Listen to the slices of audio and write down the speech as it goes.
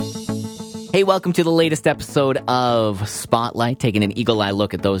Hey, welcome to the latest episode of Spotlight, taking an eagle-eye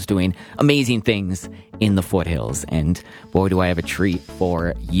look at those doing amazing things in the foothills. And boy, do I have a treat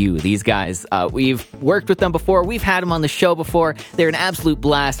for you. These guys, we've worked with them before. We've had them on the show before. They're an absolute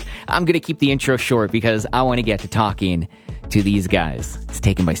blast. I'm going to keep the intro short because I want to get to talking to these guys. It's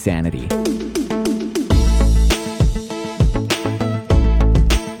taken by Sanity.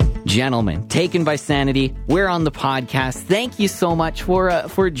 Gentlemen, taken by Sanity, we're on the podcast. Thank you so much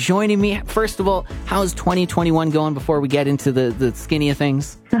for joining me. First of all, how's 2021 going before we get into the skinny of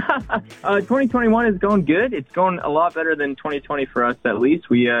things? 2021 is going good. It's going a lot better than 2020 for us, at least.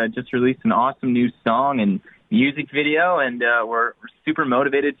 We just released an awesome new song and music video, and we're super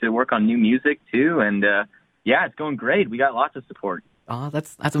motivated to work on new music, too. And, yeah, it's going great. We got lots of support. Oh,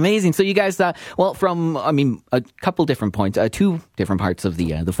 that's amazing. So you guys, from a couple different points, two different parts of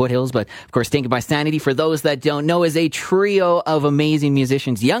the foothills, but of course, Taken by Sanity, for those that don't know, is a trio of amazing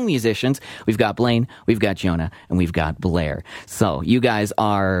musicians, young musicians. We've got Blaine, we've got Jonah, and we've got Blair. So you guys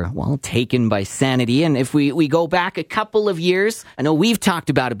are, Taken by Sanity. And if we go back a couple of years, I know we've talked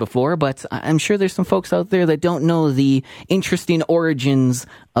about it before, but I'm sure there's some folks out there that don't know the interesting origins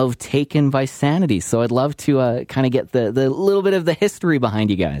of Taken by Sanity. So I'd love to kind of get the little bit of the history behind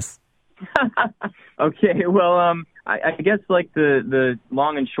you guys. Okay, well, I guess like the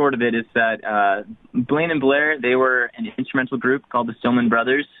long and short of it is that Blaine and Blair, they were an instrumental group called the Stillman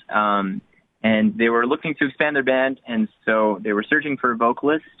Brothers, and they were looking to expand their band, and so they were searching for a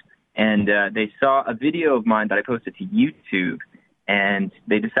vocalist, and they saw a video of mine that I posted to YouTube, and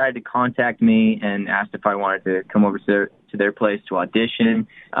they decided to contact me and asked if I wanted to come over to their place to audition.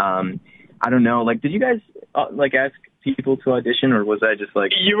 I don't know, did you guys ask people to audition, or was I just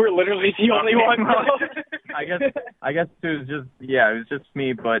You were literally the only one. I guess it was just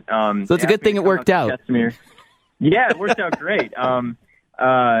me, but so it's a good thing it worked out. Yeah, it worked out great.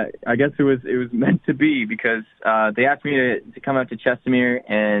 I guess it was meant to be, because they asked me to come out to Chesimir,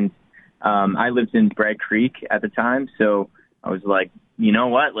 and I lived in Bragg Creek at the time, so I was like, you know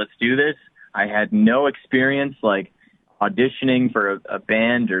what, let's do this. I had no experience auditioning for a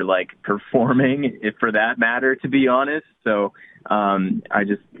band or performing, if for that matter, to be honest. So I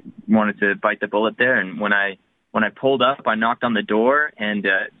just wanted to bite the bullet there. And when I pulled up, I knocked on the door, and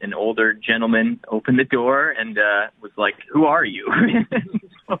an older gentleman opened the door and was like, "Who are you?"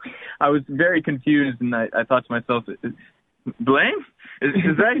 So I was very confused, and I thought to myself, "Blaine,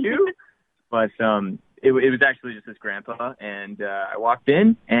 is that you?" But it was actually just his grandpa, and I walked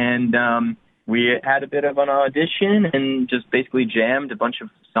in, and we had a bit of an audition and just basically jammed a bunch of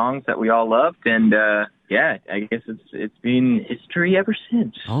songs that we all loved. And, I guess it's been history ever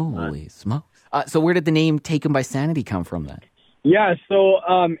since. Holy smokes. So where did the name Taken by Sanity come from then? Yeah, so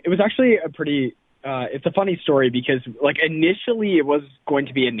it was actually it's a funny story, because initially it was going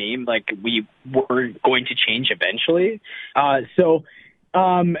to be a name we were going to change eventually.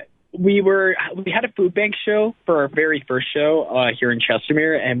 We had a food bank show for our very first show here in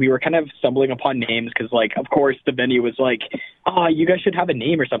Chesimir, and we were kind of stumbling upon names because, of course, the venue was you guys should have a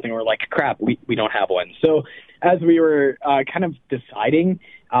name or something. We're like, crap, we don't have one. So as we were kind of deciding,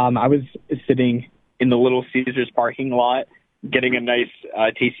 I was sitting in the Little Caesars parking lot getting a nice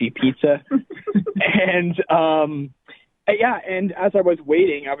tasty pizza. And as I was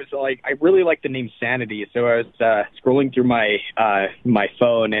waiting, I was I really like the name Sanity. So I was scrolling through my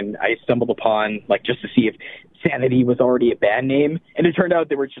phone, and I stumbled upon just to see if Sanity was already a band name. And it turned out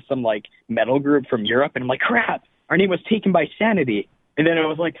they were just some metal group from Europe. And I'm like, crap, our name was Taken by Sanity. And then I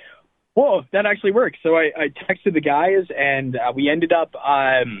was like, whoa, that actually works. So I texted the guys, and we ended up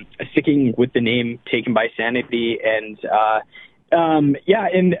sticking with the name Taken by Sanity. And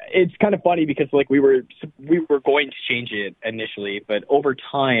and it's kind of funny because we were going to change it initially, but over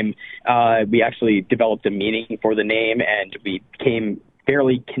time we actually developed a meaning for the name, and we became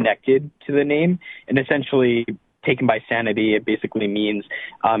fairly connected to the name. And essentially, Taken by Sanity, it basically means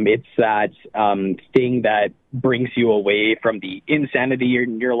it's that thing that brings you away from the insanity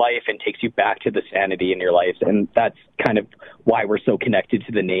in your life and takes you back to the sanity in your life. And that's kind of why we're so connected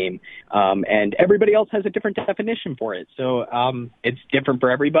to the name. And everybody else has a different definition for it. So it's different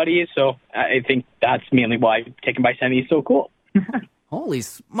for everybody. So I think that's mainly why Taken by Sanity is so cool. Holy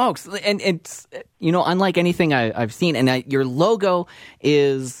smokes. And it's, unlike anything I've seen, and your logo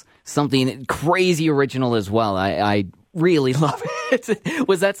is something crazy original as well. I really love it.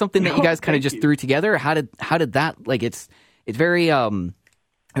 Was that something that you guys kind of just threw together? Or how did that, it's very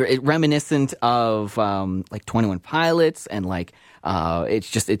reminiscent of 21 Pilots, and it's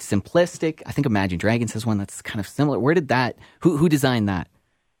simplistic. I think Imagine Dragons has one that's kind of similar. Where did that, who designed that?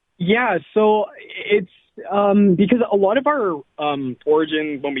 Yeah, so because a lot of our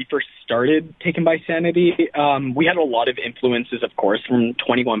origin when we first started Taken by Sanity, we had a lot of influences, of course, from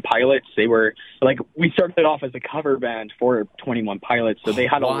 21 Pilots. They were like, we started off as a cover band for 21 Pilots, so they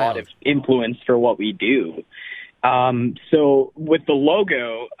had a lot of influence for what we do. So with the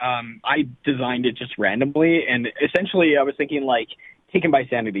logo, I designed it just randomly, and essentially I was thinking like Taken by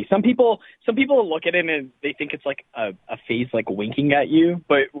Sanity. Some people look at it and they think it's like a face like winking at you,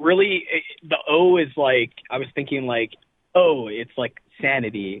 but really the O is like, I was thinking like, oh, it's like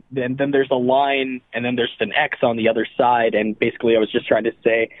sanity. Then there's a line and then there's an X on the other side, and basically I was just trying to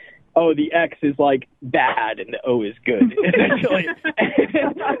say, oh, the X is like bad and the O is good. Essentially,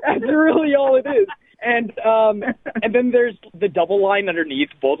 that's really all it is. And then there's the double line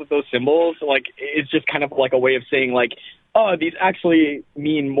underneath both of those symbols. Like, it's just kind of like a way of saying like, oh, these actually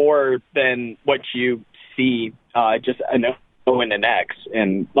mean more than what you see, just an O and an X.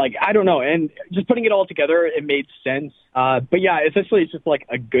 And like, I don't know. And just putting it all together, it made sense. But yeah, essentially it's just like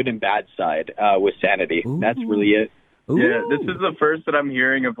a good and bad side with Sanity. Ooh. That's really it. Ooh. Yeah, this is the first that I'm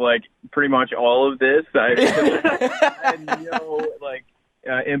hearing of like pretty much all of this. I had no like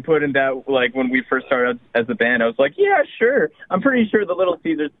input in that. Like when we first started as a band, I was like, yeah, sure. I'm pretty sure the Little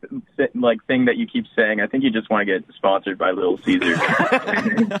Caesars like thing that you keep saying, I think you just want to get sponsored by Little Caesars.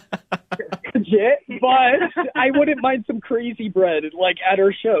 Legit, but I wouldn't mind some crazy bread like at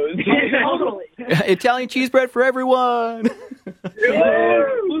our shows. Totally. Italian cheese bread for everyone. Yeah,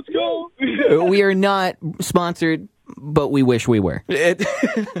 let's go. We are not sponsored, but we wish we were. If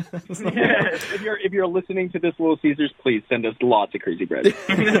you're listening to this, Little Caesars, please send us lots of crazy bread.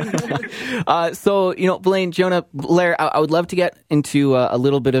 So, Blaine, Jonah, Blair, I would love to get into a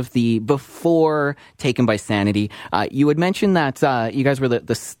little bit of the before Taken by Sanity. You had mentioned that you guys were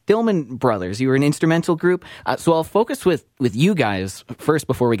the Stillman Brothers. You were an instrumental group. So I'll focus with you guys first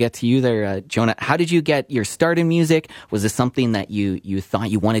before we get to you there, Jonah. How did you get your start in music? Was this something that you thought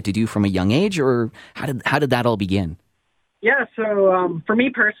you wanted to do from a young age, or how did that all begin? Yeah, so for me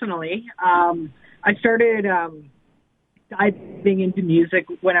personally, I started diving into music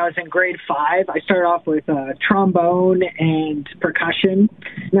when I was in grade 5. I started off with trombone and percussion,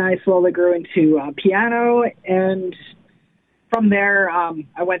 and I slowly grew into piano, and from there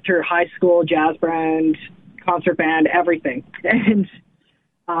I went through high school, jazz band, concert band, everything. And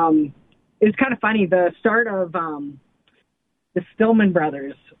it was kind of funny, the start of the Stillman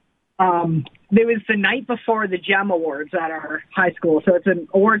Brothers. It was the night before the GEM Awards at our high school, so it's an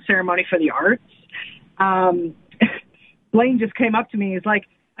award ceremony for the arts. Blaine just came up to me. He's like,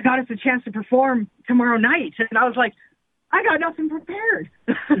 I got us a chance to perform tomorrow night. And I was like, I got nothing prepared.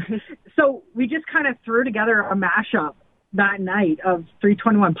 So we just kind of threw together a mashup that night of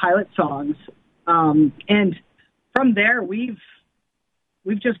 321 Pilot songs. And from there, we've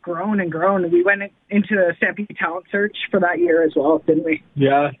just grown and grown. We went into a Stampede talent search for that year as well, didn't we?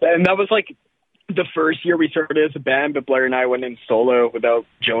 Yeah, and that was like the first year we started as a band, but Blair and I went in solo without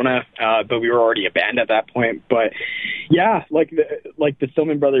Jonah, but we were already a band at that point. But yeah, like the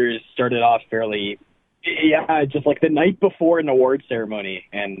Stillman Brothers started off fairly, just like the night before an award ceremony,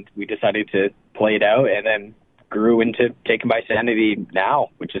 and we decided to play it out, and then grew into Taken by Sanity now,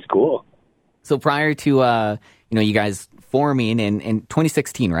 which is cool. So prior to you guys forming in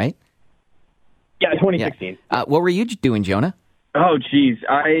 2016, right? Yeah, 2016. Yeah. What were you doing, Jonah? Oh, geez.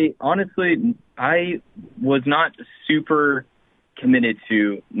 I was not super committed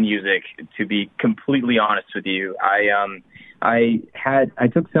to music, to be completely honest with you. I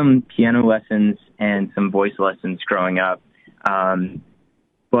took some piano lessons and some voice lessons growing up,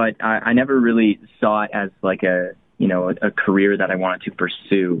 but I never really saw it as like a career that I wanted to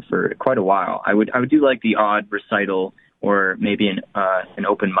pursue for quite a while. I would do like the odd recital or maybe an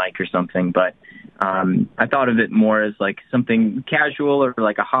open mic or something, but I thought of it more as like something casual or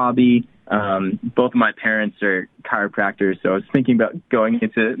like a hobby. Both of my parents are chiropractors, so I was thinking about going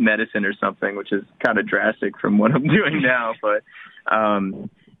into medicine or something, which is kind of drastic from what I'm doing now. But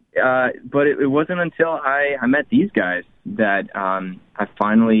it wasn't until I met these guys that I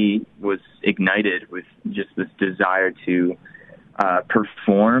finally was ignited with just this desire to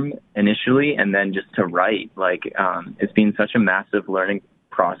perform initially, and then just to write. Like, it's been such a massive learning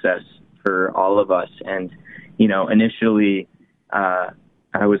process for all of us. And, initially,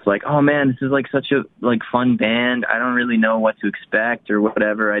 I was like, oh man, this is like such a fun band. I don't really know what to expect or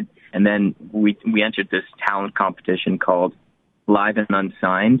whatever. And then we entered this talent competition called Live and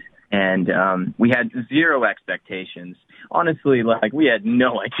Unsigned. And we had zero expectations. Honestly, we had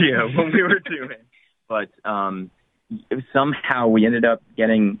no idea what we were doing. But somehow we ended up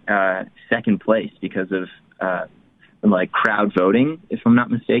getting second place because of crowd voting, if I'm not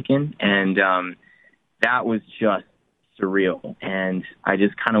mistaken. And that was just surreal. And I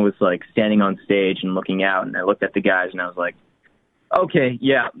just kind of was like standing on stage and looking out, and I looked at the guys and I was like, okay,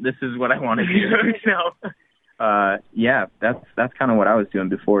 yeah, this is what I want to do. So, yeah, that's kind of what I was doing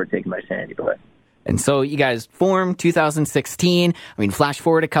before taking my Sanity play. And so you guys formed 2016. I mean, flash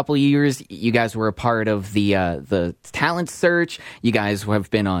forward a couple of years, you guys were a part of the talent search. You guys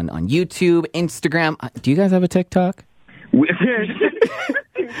have been on YouTube, Instagram. Do you guys have a TikTok?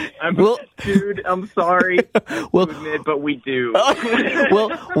 Dude, I'm sorry to admit, but we do.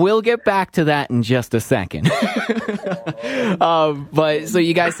 We'll get back to that in just a second. But so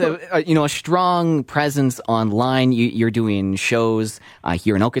you guys have a strong presence online. You're doing shows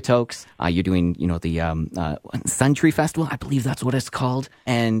here in Okotoks. You're doing the Sanity Festival, I believe that's what it's called.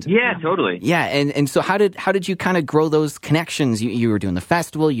 And yeah, totally. Yeah, and so how did you kind of grow those connections? You were doing the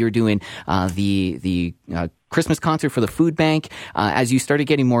festival. You were doing the Christmas concert for the food bank. As you started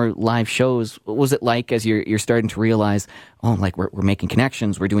getting more live shows, what was it like as you're starting to realize, we're making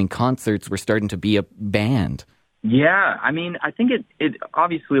connections, we're doing concerts, we're starting to be a band? Yeah, I mean, I think it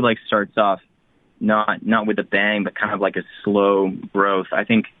obviously like starts off not with a bang, but kind of like a slow growth. I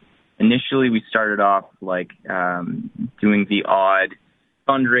think initially we started off like doing the odd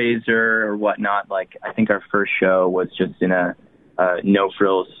fundraiser or whatnot. Like I think our first show was just in a no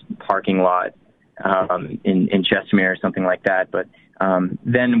frills parking lot in Chestermere or something like that. But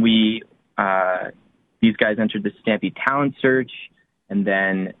then these guys entered the Stampede Talent Search, and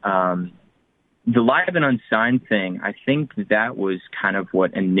then the Live and Unsigned thing, I think that was kind of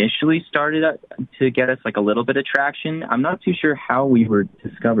what initially started to get us like a little bit of traction. I'm not too sure how we were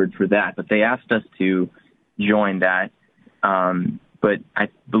discovered for that, but they asked us to join that. But I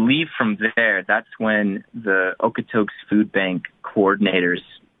believe from there, that's when the Okotoks Food Bank coordinators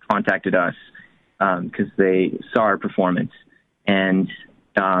contacted us because they saw our performance. And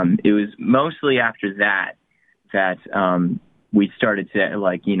it was mostly after that we started to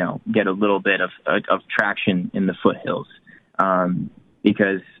get a little bit of traction in the foothills,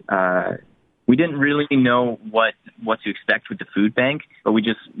 because we didn't really know what to expect with the food bank, but we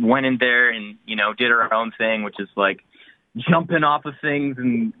just went in there and did our own thing, which is like jumping off of things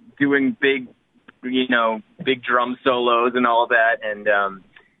and doing big drum solos and all of that. And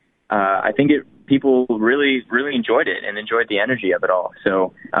I think people really enjoyed it and enjoyed the energy of it all.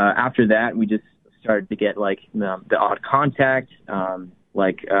 So after that, we just started to get like the odd contact.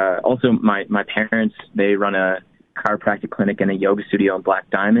 Also my parents, they run a chiropractic clinic and a yoga studio in Black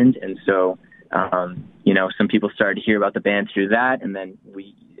Diamond. And so, some people started to hear about the band through that. And then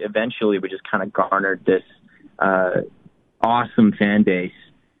we just kind of garnered this awesome fan base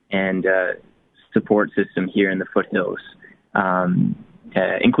and support system here in the foothills,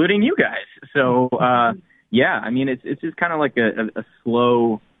 including you guys. So, yeah, I mean, it's just kind of like a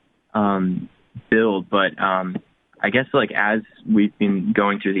slow build, but I guess like as we've been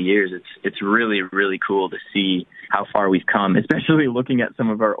going through the years, it's really, really cool to see how far we've come, especially looking at some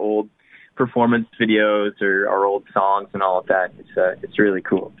of our old performance videos or our old songs and all of that. It's really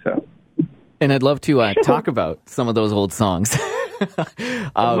cool. So, and I'd love to talk about some of those old songs.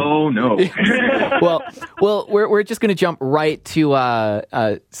 Oh no! well, we're just going to jump right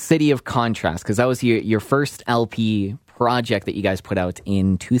to City of Contrast, because that was your first LP project that you guys put out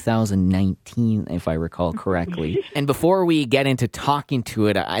in 2019, if I recall correctly. And before we get into talking to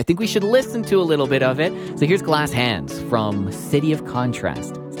it, I think we should listen to a little bit of it. So here's Glass Hands from City of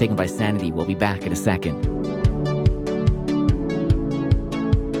Contrast. It's taken by Sanity. We'll be back in a second.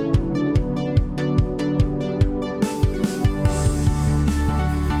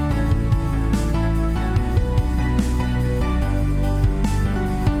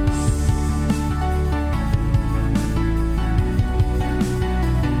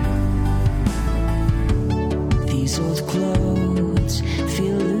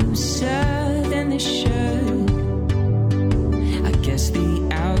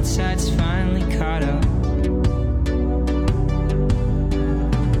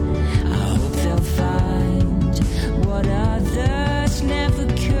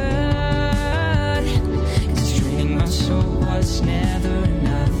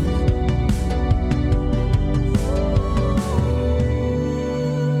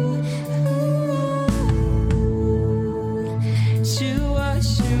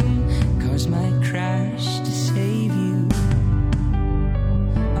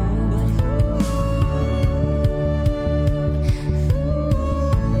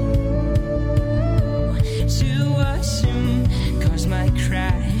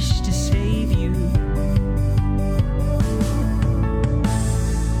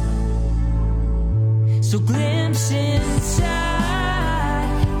 So glimpse inside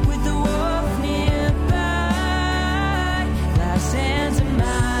with the wolf nearby.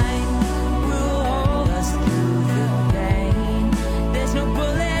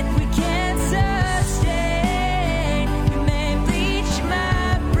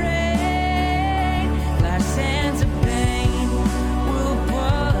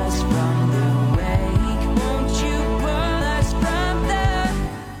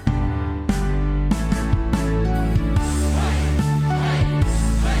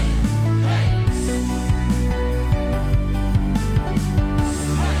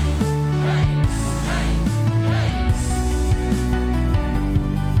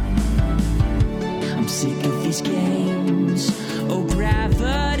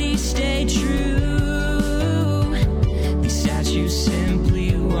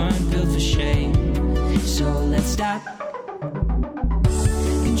 stop.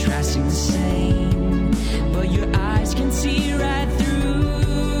 Contrasting the same, but your eyes can see right through.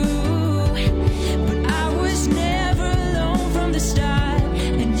 But I was never alone from the start,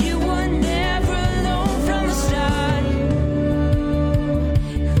 and you were never alone from the start.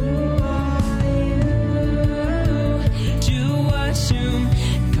 Do assume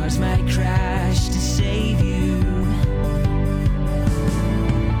cars might crash to save you.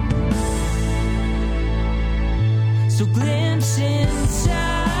 So glimpse inside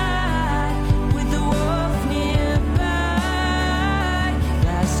with the wolf nearby.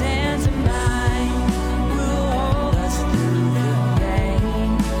 Last hands of mine will hold us through the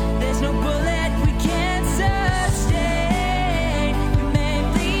pain. There's no bullet we can't sustain. You may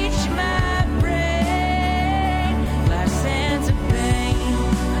bleach my brain. Last hands of pain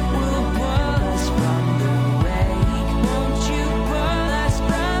will pull us from the wake. Won't you pull us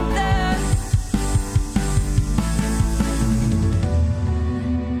from the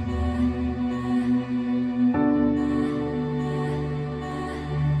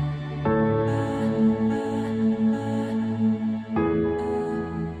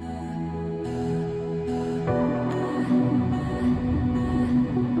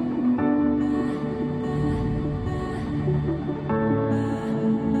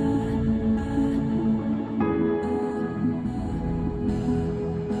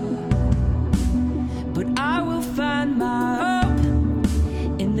but I will find my hope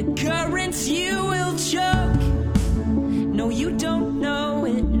in the currents you will choke. No, you don't know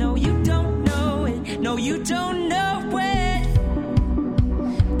it. No, you don't know it. No, you don't know it.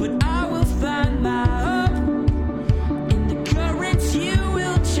 But I will find my hope in the currents you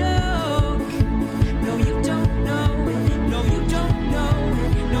will choke. No, you don't know it. No, you don't know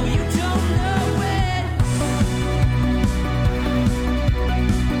it. No, you don't know it.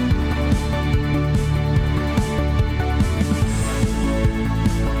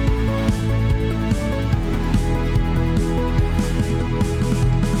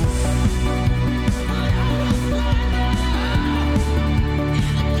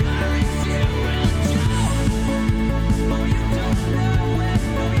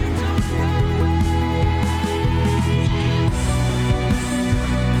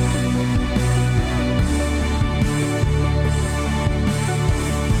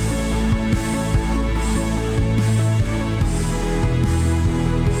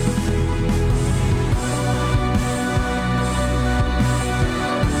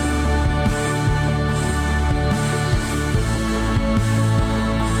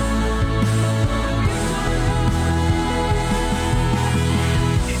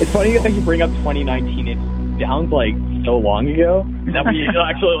 It's funny that you bring up 2019. It sounds like so long ago that we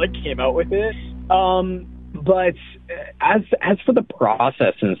actually like came out with it. But as for the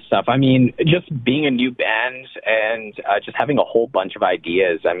process and stuff, I mean, just being a new band and just having a whole bunch of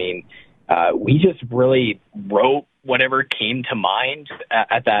ideas. I mean, we just really wrote whatever came to mind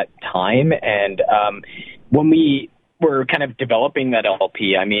at that time. And when we were kind of developing that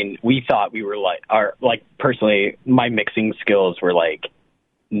LP, I mean, we thought we were personally, my mixing skills were like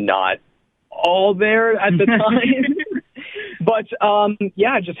not all there at the time. But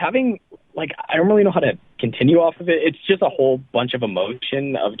yeah, just having like, I don't really know how to continue off of it. It's just a whole bunch of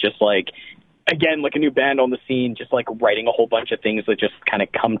emotion of just like, again, like a new band on the scene, just like writing a whole bunch of things that just kind of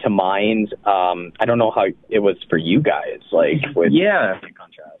come to mind. I don't know how it was for you guys, like with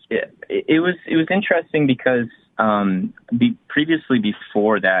contrast. It was interesting because previously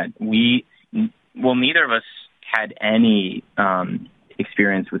before that, neither of us had any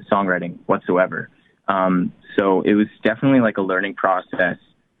experience with songwriting whatsoever. So it was definitely like a learning process,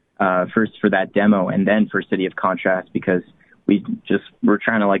 first for that demo and then for City of Contrast, because we just were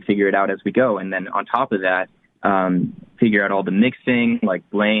trying to like figure it out as we go. And then on top of that, figure out all the mixing. Like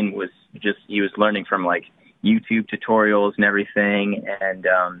Blaine he was learning from like YouTube tutorials and everything. And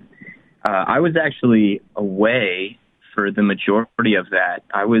I was actually away for the majority of that.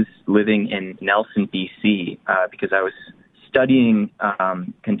 I was living in Nelson, BC, because I was studying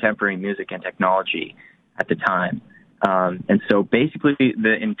contemporary music and technology at the time. And so basically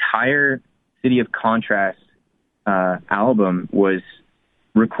the entire City of Contrast album was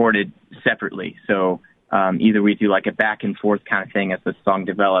recorded separately. So either we do like a back and forth kind of thing as the song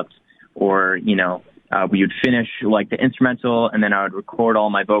developed, or, we would finish like the instrumental and then I would record all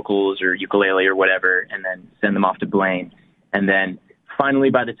my vocals or ukulele or whatever and then send them off to Blaine. And then finally,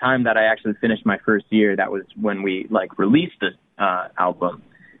 by the time that I actually finished my first year, that was when we like released the album.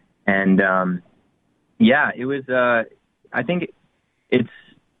 And it was, I think it's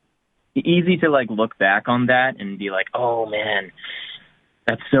easy to like look back on that and be like, oh man,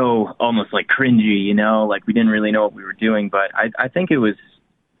 that's so almost like cringy, you know, like we didn't really know what we were doing. But I think it was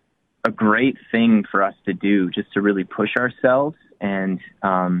a great thing for us to do, just to really push ourselves. And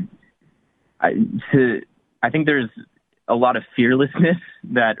I think there's a lot of fearlessness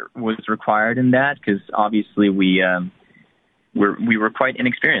that was required in that, because obviously we were quite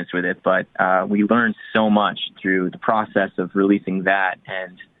inexperienced with it, but we learned so much through the process of releasing that,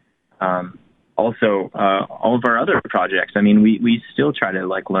 and also all of our other projects. I mean, we still try to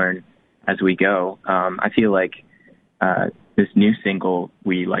like learn as we go. I feel like this new single,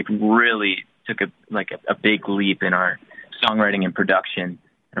 we like really took a big leap in our songwriting and production.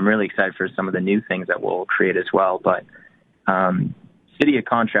 I'm really excited for some of the new things that we'll create as well. But City of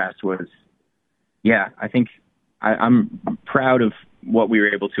Contrast was, I think I'm proud of what we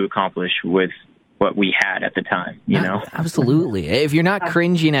were able to accomplish with what we had at the time, you know? Absolutely. If you're not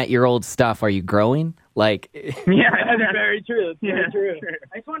cringing at your old stuff, are you growing? Like, yeah, that's very true. That's very true.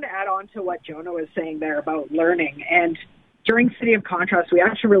 I just wanted to add on to what Jonah was saying there about learning. And during City of Contrast, we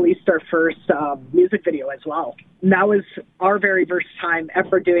actually released our first music video as well. And that was our very first time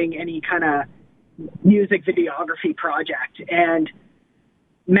ever doing any kind of music videography project. And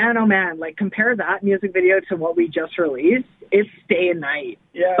man, oh man, like compare that music video to what we just released. It's day and night.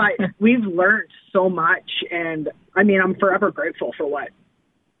 Yeah. But we've learned so much. And I mean, I'm forever grateful for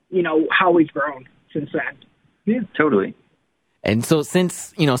how we've grown since then. Yeah, totally. And so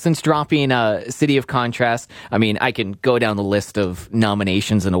since dropping City of Contrast, I mean, I can go down the list of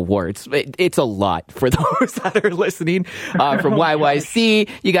nominations and awards. It's a lot for those that are listening. From YYC,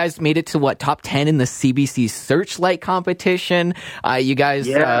 you guys made it to top 10 in the CBC Searchlight competition. You guys,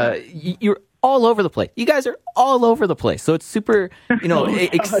 you're all over the place. You guys are all over the place. So it's super,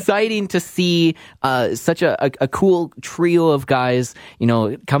 exciting to see such a cool trio of guys,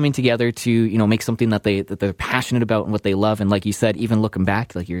 coming together to, make something that they're passionate about and what they love. And like you said, even looking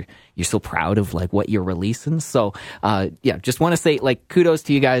back, like you're so proud of like what you're releasing. So just want to say like kudos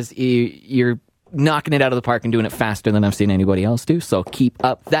to you guys. You're knocking it out of the park and doing it faster than I've seen anybody else do. So keep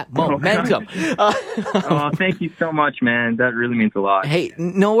up that momentum. Thank you so much, man. That really means a lot. Hey,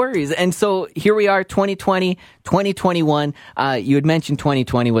 no worries. And so here we are, 2020, 2021. You had mentioned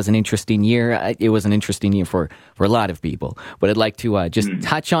 2020 was an interesting year. It was an interesting year for a lot of people. But I'd like to just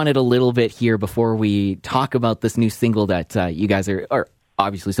touch on it a little bit here before we talk about this new single that you guys are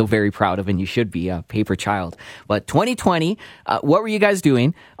obviously so very proud of, and you should be, Paper Child. But 2020, what were you guys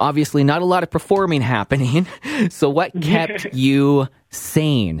doing? Obviously not a lot of performing happening. So what kept you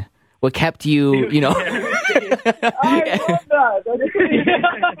sane? What kept you, I love that.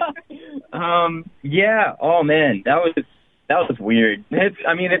 Yeah. Oh man, that was weird.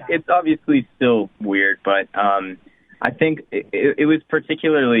 It's obviously still weird, but I think it was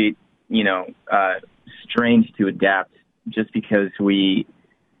particularly, strange to adapt, just because we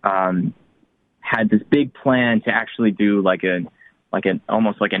had this big plan to actually do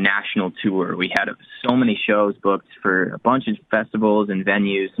almost like a national tour. We had so many shows booked for a bunch of festivals and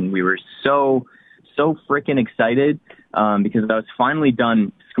venues, and we were so freaking excited because I was finally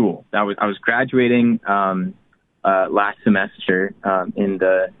done school. I was graduating last semester in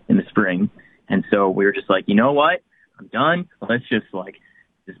the spring, and so we were just like, you know what, I'm done. Let's just live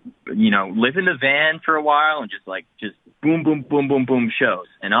in the van for a while and just boom, boom, boom, boom, boom shows.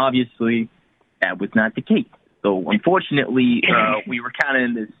 And obviously that was not the case. So unfortunately, we were kind of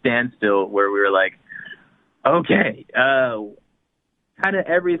in this standstill where we were like, okay, kind of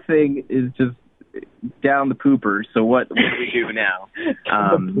everything is just down the pooper. So what do we do now?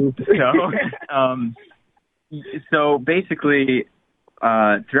 So basically,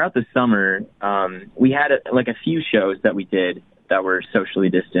 throughout the summer, we had a few shows that we did that were socially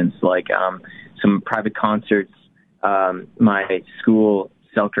distanced, like some private concerts. My school,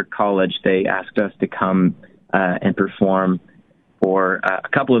 Selkirk College, they asked us to come and perform for a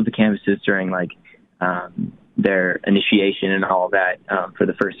couple of the campuses during their initiation and all of that for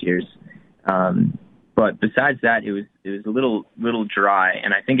the first years. But besides that, it was a little dry,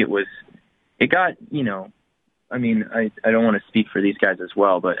 and I think it got I don't want to speak for these guys as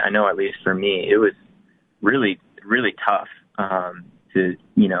well, but I know at least for me, it was really, really tough to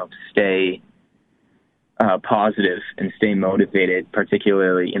stay positive and stay motivated,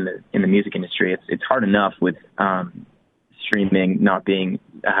 particularly in the music industry. It's hard enough with streaming not being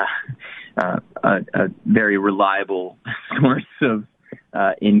a very reliable source of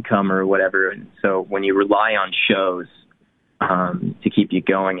income or whatever. And so when you rely on shows to keep you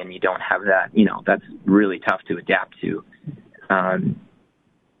going and you don't have that, that's really tough to adapt to.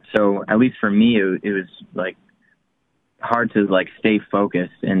 So at least for me, it was hard to like stay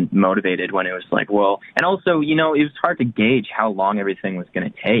focused and motivated when it was like, well, and also, you know, it was hard to gauge how long everything was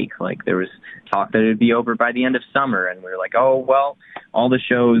going to take. Like there was talk that it would be over by the end of summer, and we were like, oh, well, all the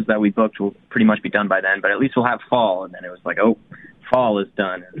shows that we booked will pretty much be done by then, but at least we'll have fall. And then it was like, oh, fall is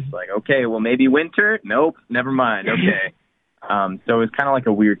done. And it's like, okay, well, maybe winter? Nope, never mind. Okay. So it was kind of like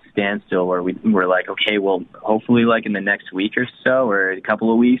a weird standstill where we were like, okay, well, hopefully like in the next week or so, or a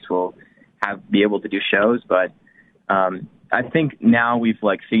couple of weeks, we'll be able to do shows. But I think now we've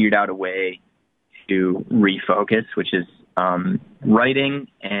like figured out a way to refocus, which is writing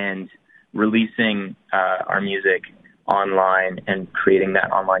and releasing our music online and creating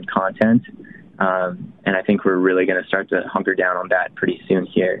that online content. And I think we're really going to start to hunker down on that pretty soon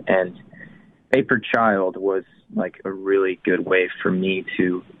here. And Paper Child was like a really good way for me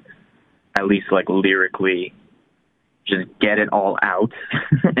to at least like lyrically just get it all out.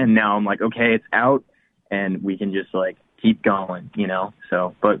 And now I'm like, okay, it's out and we can just like keep going, you know?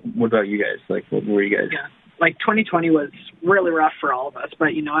 So, but what about you guys? Like, what were you guys? Yeah. Like 2020 was really rough for all of us,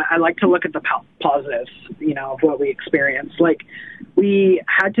 but, you know, I like to look at the positives, you know, of what we experienced. Like we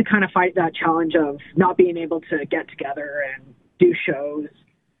had to kind of fight that challenge of not being able to get together and do shows.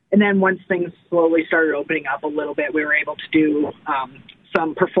 And then once things slowly started opening up a little bit, we were able to do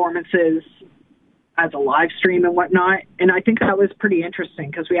some performances as a live stream and whatnot. And I think that was pretty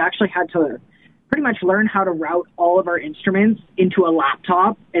interesting because we actually had to pretty much learn how to route all of our instruments into a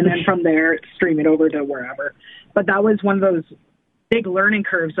laptop and then from there stream it over to wherever. But that was one of those big learning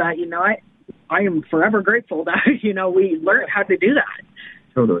curves that, you know, I am forever grateful that, you know, we learned how to do that.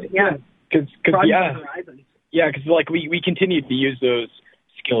 Totally. Yeah. Because like we continued to use those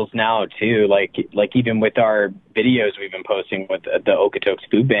skills now too, like even with our videos we've been posting with the Okotoks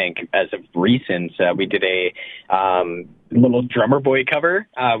Food Bank as of recent. We did a little Drummer Boy cover.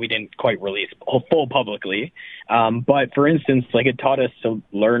 We didn't quite release full publicly, but for instance, like it taught us to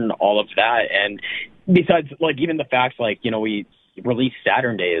learn all of that. And besides, like even the facts, like, you know, we released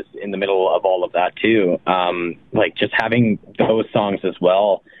Saturn Days in the middle of all of that too. Like just having those songs as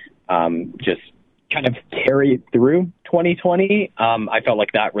well, just kind of carry through 2020. I felt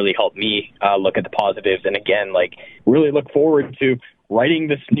like that really helped me look at the positives, and again, like really look forward to writing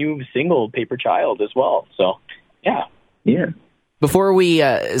this new single, Paper Child, as well. So, yeah. Before we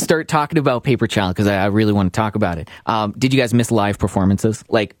start talking about Paper Child, because I really want to talk about it, did you guys miss live performances?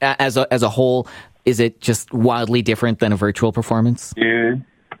 Like as a whole, is it just wildly different than a virtual performance? Dude.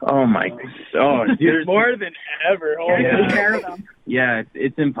 Oh my! Oh, dude, more than ever. Compare them. Yeah,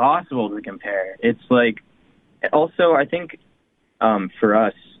 it's impossible to compare. It's like, also, I think for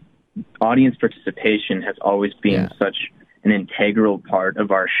us, audience participation has always been such an integral part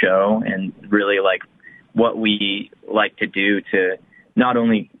of our show, and really like what we like to do to not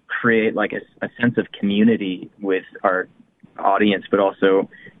only create like a sense of community with our audience, but also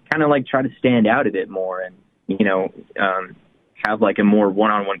kind of like try to stand out a bit more and, you know, have like a more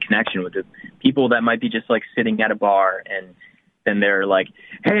one-on-one connection with the people that might be just like sitting at a bar, and then they're like,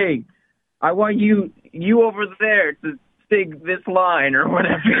 hey, I want you over there to sing this line or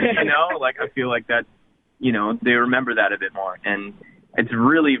whatever, you know? Like, I feel like that, you know, they remember that a bit more. And it's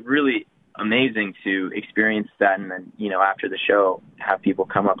really, really amazing to experience that. And then, you know, after the show, have people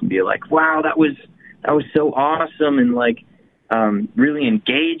come up and be like, wow, that was so awesome. And like, really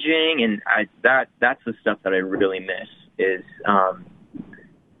engaging. And that's the stuff that I really miss. Is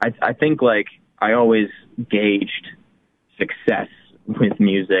I think like I always gauged success with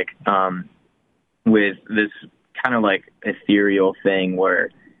music with this kind of like ethereal thing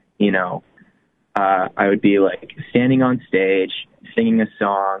where, you know, I would be like standing on stage singing a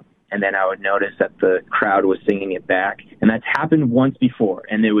song, and then I would notice that the crowd was singing it back, and that's happened once before,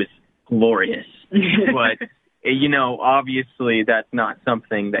 and it was glorious. But you know, obviously that's not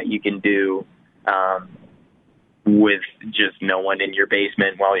something that you can do with just no one in your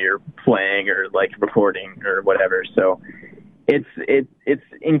basement while you're playing or like recording or whatever. So it's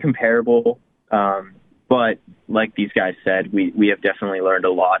incomparable. But like these guys said, we have definitely learned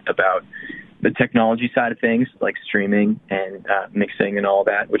a lot about the technology side of things, like streaming and mixing and all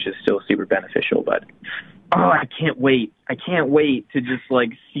that, which is still super beneficial. But I can't wait to just like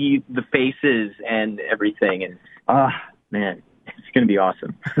see the faces and everything. And man, it's going to be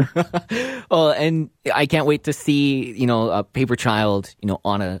awesome. Well, and I can't wait to see, you know, a Paper Child, you know,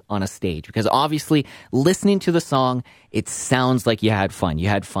 on a stage, because obviously listening to the song, it sounds like you had fun. You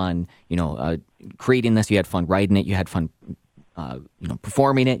had fun, you know, creating this. You had fun writing it. You had fun, you know,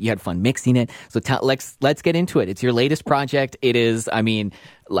 performing it. You had fun mixing it. So let's get into it. It's your latest project. It is, I mean,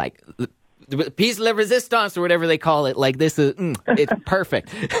 like the piece de resistance or whatever they call it. Like this is, it's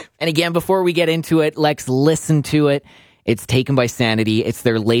perfect. And again, before we get into it, let's listen to it. It's taken by Sanity. It's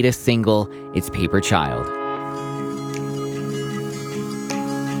their latest single. It's Paper Child.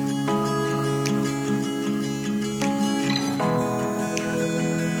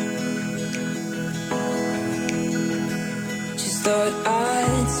 Just thought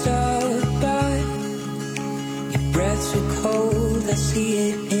I'd stop by. Your breath so cold, I see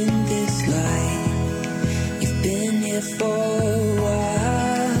it in this light. You've been here for a while.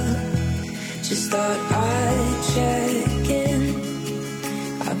 Just thought I'd check in.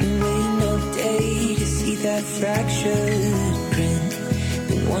 I've been waiting all day to see that fractured print.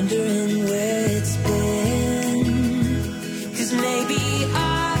 Been wondering where it's been. 'Cause maybe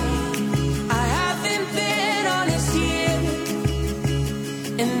I haven't been honest here.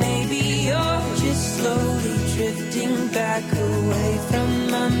 And maybe you're just slowly drifting back away from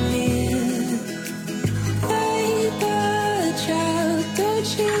my mirror. Paper child, don't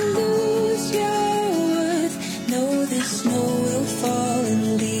you lose your worth. Know the snow will fall and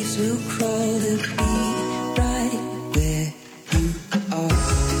leaves will crawl to be right where you are.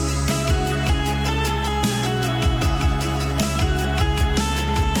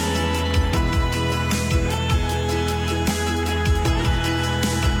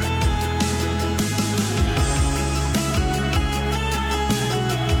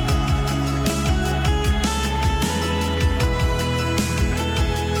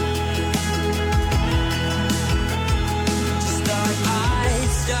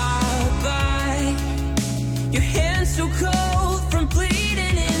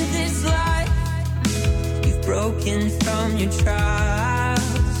 From your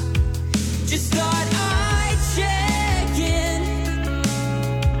trials, just thought I'd check in,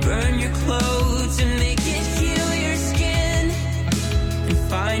 burn your clothes and make it heal your skin, and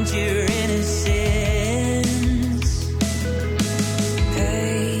find your innocence.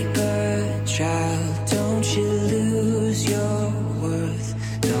 Paper child, don't you lose your worth.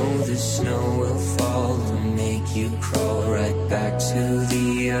 Know the snow will fall and make you crawl right back to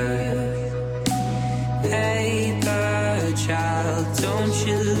the earth. Paper child, don't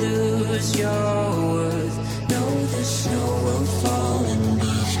you lose your worth. Know the snow will fall and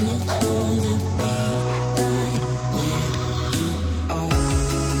leaves will cold and right where you are.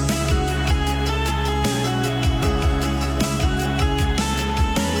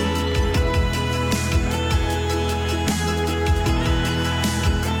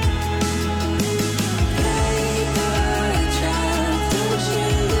 Paper child, don't you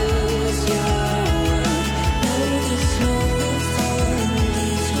lose your worth. Know the snow will fall and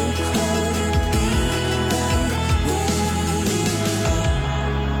leaves will cold and be right where you are.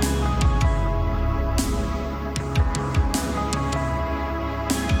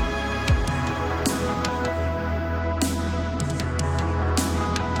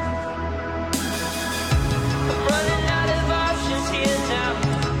 I'm running out of options here now.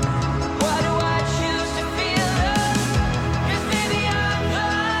 Why do I choose to feel love? 'Cause maybe I'm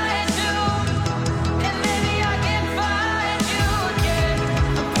blind too, and maybe I can find you again.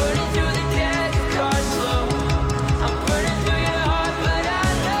 I'm burning through the dead car slow. I'm burning through your heart, but I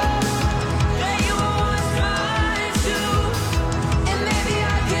know that you were once mine too, and maybe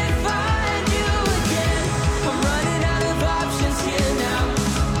I can find you again. I'm running out of options here now.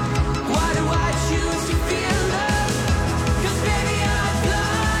 Why do I choose to feel love? 'Cause maybe I'm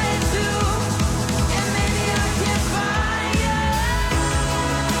blind too, and maybe I can find you.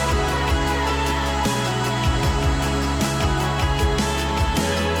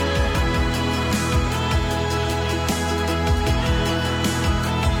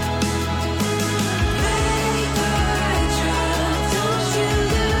 Paper child, don't you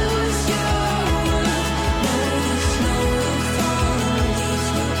lose your worth. Know the snow will fall and leaves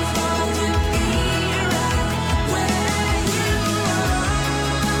will fall to be right where you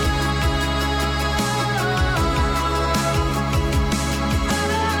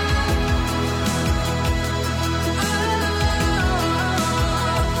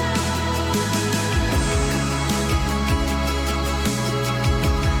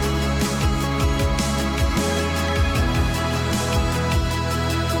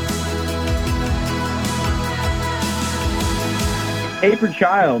Paper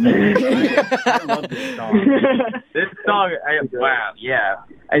Child. I love this song. This song, wow, yeah.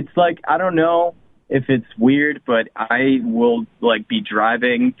 It's like, I don't know if it's weird, but I will like be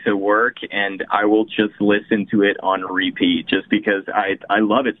driving to work and I will just listen to it on repeat just because I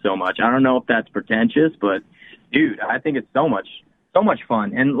love it so much. I don't know if that's pretentious, but dude, I think it's so much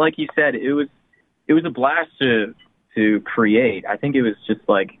fun. And like you said, it was a blast to create. I think it was just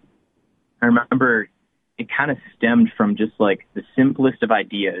like, I remember it kind of stemmed from just like the simplest of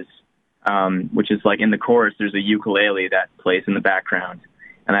ideas which is like in the chorus, there's a ukulele that plays in the background.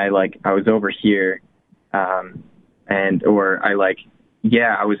 And I was over here, I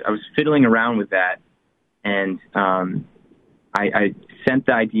was fiddling around with that. And, I sent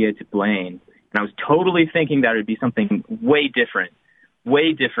the idea to Blaine, and I was totally thinking that it would be something way different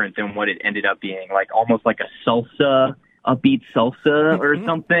than what it ended up being, like almost like a upbeat salsa or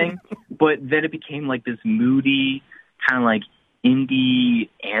something. But then it became like this moody, kind of like indie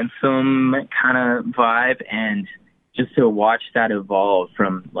anthem kind of vibe. And just to watch that evolve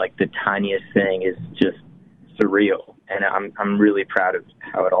from like the tiniest thing is just surreal. And I'm really proud of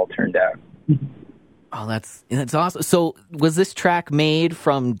how it all turned out. Oh, that's awesome. So was this track made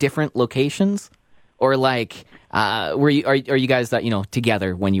from different locations, or like are you guys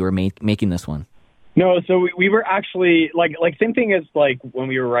together when you were making this one? No, so we were actually like same thing as like when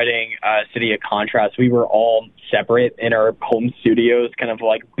we were writing City of Contrast. We were all separate in our home studios, kind of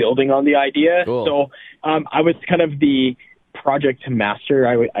like building on the idea. Cool. So I was kind of the project master,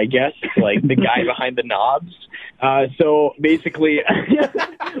 I guess, like the guy behind the knobs. So basically,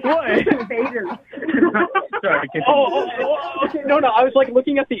 what? Sorry. Okay. No. I was like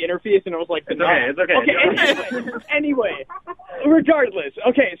looking at the interface and I was like, It's okay. Okay. Anyway, regardless.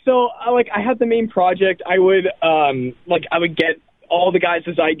 Okay, so I had the main project. I would get all the guys'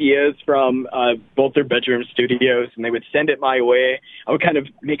 ideas from both their bedroom studios, and they would send it my way. I would kind of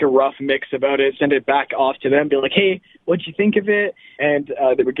make a rough mix about it, send it back off to them, be like, hey, what'd you think of it? And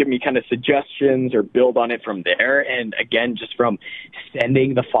they would give me kind of suggestions or build on it from there. And again, just from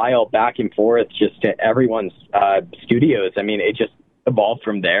sending the file back and forth just to everyone's studios, I mean, it just evolved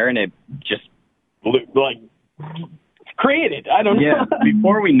from there, and it just created. I don't know. Yeah,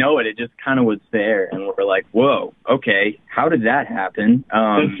 before we know it, it just kind of was there, and we're like, whoa, okay, how did that happen?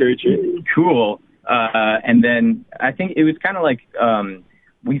 That's very true. Cool. And then I think it was kind of like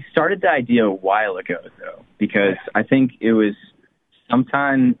we started the idea a while ago, though, because I think it was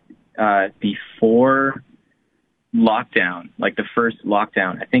sometime before lockdown, like the first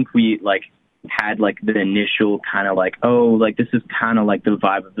lockdown. I think we had the initial kind of this is kind of like the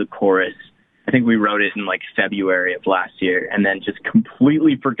vibe of the chorus. I think we wrote it in February of last year, and then just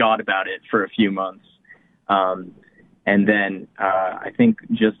completely forgot about it for a few months. And then I think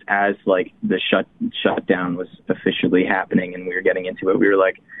just as the shutdown was officially happening and we were getting into it, we were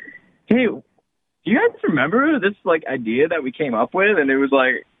like, hey, do you guys remember this idea that we came up with? And it was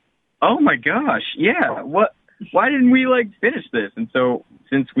like, oh my gosh, yeah, what? Why didn't we finish this? And so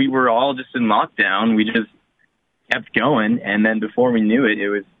since we were all just in lockdown, we just kept going, and then before we knew it, it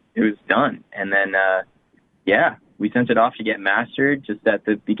was done. And then, we sent it off to get mastered just at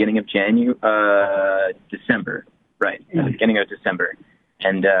the beginning of December. Right, at the beginning of December.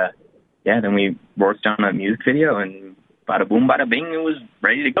 And, then we worked on a music video, and bada boom, bada bing, it was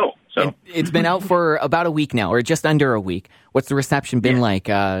ready to go. So it's been out for about a week now, or just under a week. What's the reception been like?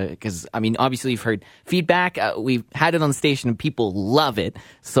 Because, obviously you've heard feedback. We've had it on the station, and people love it.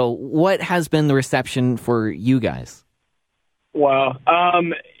 So what has been the reception for you guys? Wow.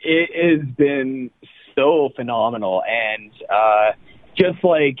 It has been so phenomenal, and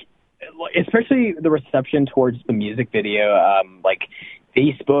especially the reception towards the music video,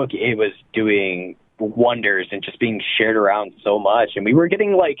 Facebook, it was doing wonders and just being shared around so much, and we were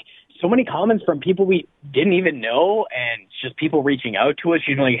getting so many comments from people we didn't even know, and just people reaching out to us,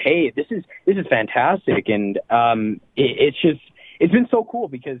 hey, this is fantastic. And it's been so cool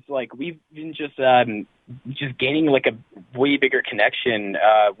because we've been just gaining a way bigger connection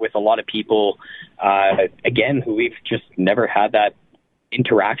with a lot of people again who we've just never had that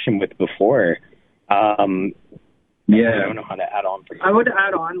interaction with before. I don't know how to add on. I would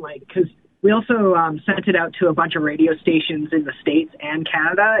add on because we also sent it out to a bunch of radio stations in the States and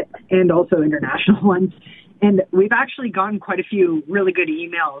Canada, and also international ones. And we've actually gotten quite a few really good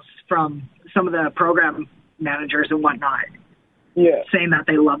emails from some of the program managers and whatnot. Yeah. Saying that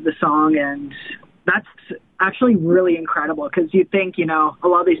they love the song, and that's actually really incredible because you think, a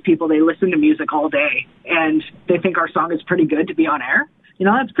lot of these people, they listen to music all day and they think our song is pretty good to be on air.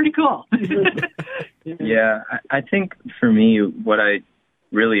 That's pretty cool. Yeah, I think for me, what I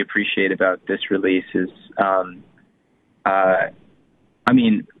really appreciate about this release is,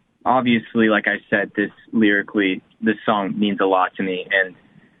 obviously, like I said, this song means a lot to me, and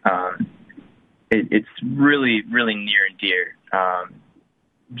it's really, really near and dear.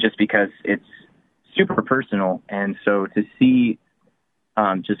 Just because it's super personal. And so to see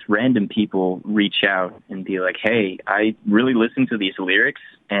just random people reach out and be like, hey, I really listened to these lyrics,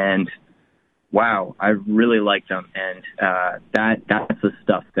 and wow, I really like them. And that's the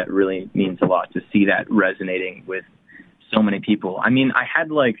stuff that really means a lot, to see that resonating with so many people. I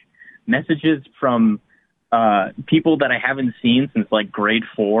had messages from people that I haven't seen since like grade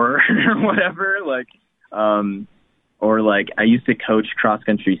 4 or whatever. Like, or like I used to coach cross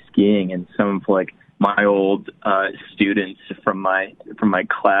country skiing, and some of like my old students from my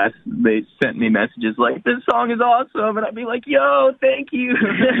class, they sent me messages like, "This song is awesome," and I'd be like, "Yo, thank you."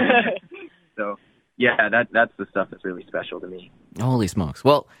 So yeah, that's the stuff that's really special to me. Holy smokes!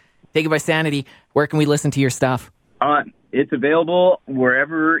 Well, Take It by Sanity. Where can we listen to your stuff? It's available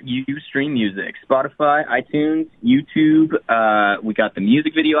wherever you stream music. Spotify, iTunes, YouTube. We got the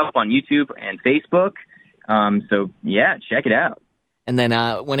music video up on YouTube and Facebook. So yeah, check it out. And then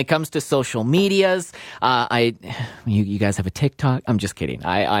when it comes to social medias, you guys have a TikTok? I'm just kidding.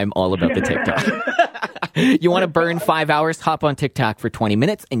 I'm all about the TikTok. You want to burn 5 hours? Hop on TikTok for 20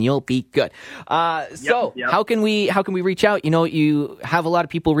 minutes and you'll be good. Yep. How can we reach out? You know, you have a lot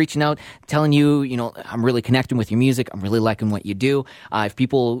of people reaching out, telling you, you know, I'm really connecting with your music. I'm really liking what you do. If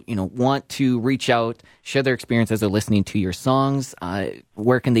people, you know, want to reach out, share their experience as they're listening to your songs,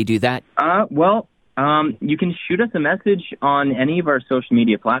 where can they do that? You can shoot us a message on any of our social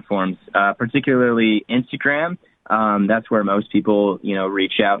media platforms, particularly Instagram. That's where most people, you know,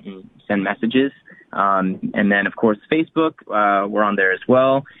 reach out and send messages. And then, of course, Facebook, we're on there as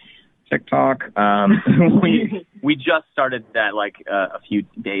well. TikTok. We just started that like a few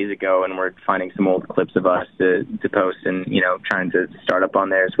days ago, and we're finding some old clips of us to post and, you know, trying to start up on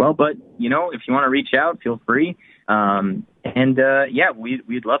there as well. But, you know, if you want to reach out, feel free.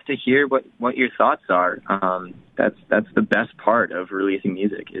 We'd love to hear what your thoughts are. That's the best part of releasing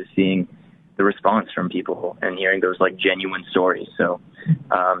music, is seeing the response from people and hearing those like genuine stories. So,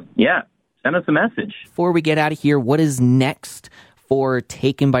 send us a message. Before we get out of here, what is next for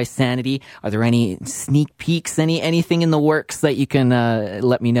Taken by Sanity? Are there any sneak peeks, anything in the works that you can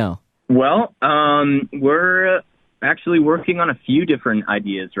let me know? Well, we're actually working on a few different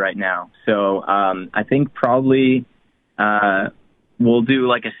ideas right now. So I think probably we'll do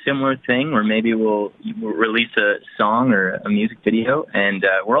like a similar thing, or maybe we'll release a song or a music video. And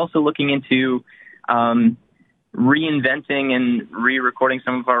we're also looking into reinventing and re-recording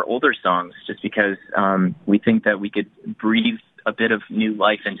some of our older songs, just because we think that we could breathe a bit of new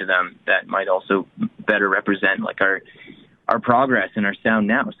life into them that might also better represent like our progress and our sound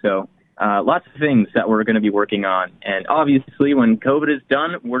now. So lots of things that we're going to be working on. And obviously when COVID is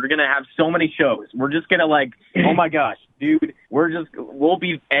done, we're going to have so many shows. We're just going to like, oh my gosh, dude, we'll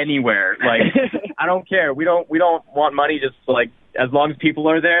be anywhere. Like, I don't care. We don't want money. Just like, as long as people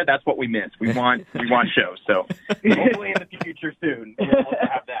are there, that's what we miss. We want shows. So hopefully in the future soon, we'll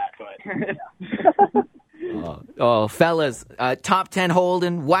have that. But fellas, top 10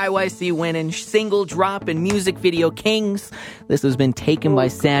 holding, YYC winning, single drop, and music video kings. This has been Taken by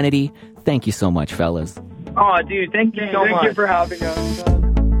Sanity. Thank you so much, fellas. Oh, dude, thank you so much. Thank you for having us.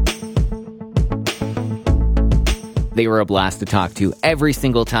 They were a blast to talk to every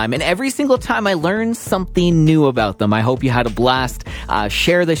single time. And every single time I learned something new about them. I hope you had a blast.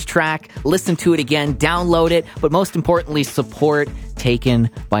 Share this track, listen to it again, download it, but most importantly, support Taken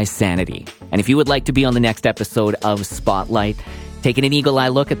by Sanity. And if you would like to be on the next episode of Spotlight, taking an eagle eye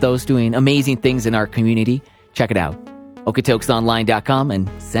look at those doing amazing things in our community, check it out. Okotoksonline.com and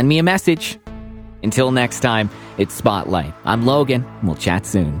send me a message. Until next time, it's Spotlight. I'm Logan, and we'll chat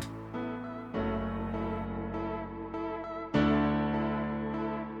soon.